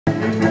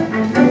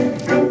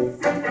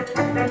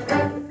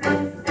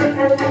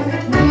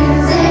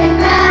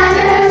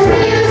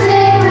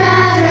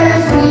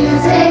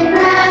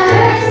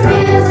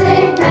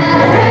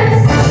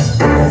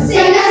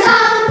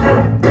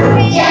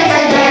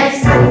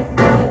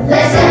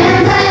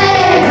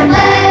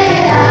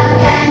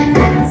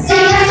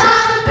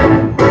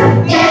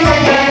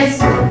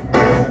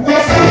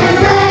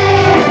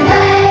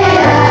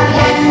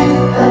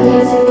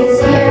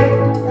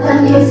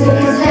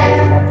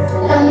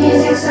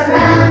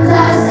Surrounds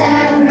us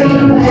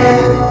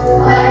everywhere.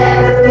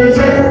 Whatever we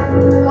do,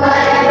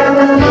 whatever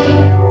we'll be,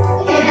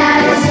 it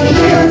matters to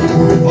you,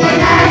 it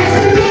matters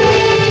to me,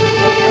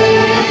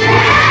 it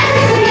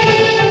matters to me.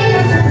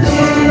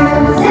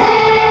 Music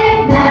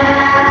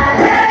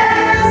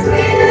matters,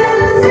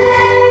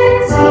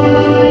 music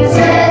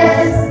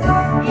teaches.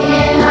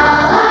 In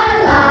all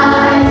our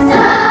lives,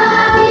 the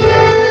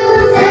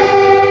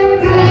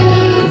music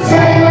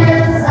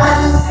reaches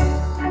us.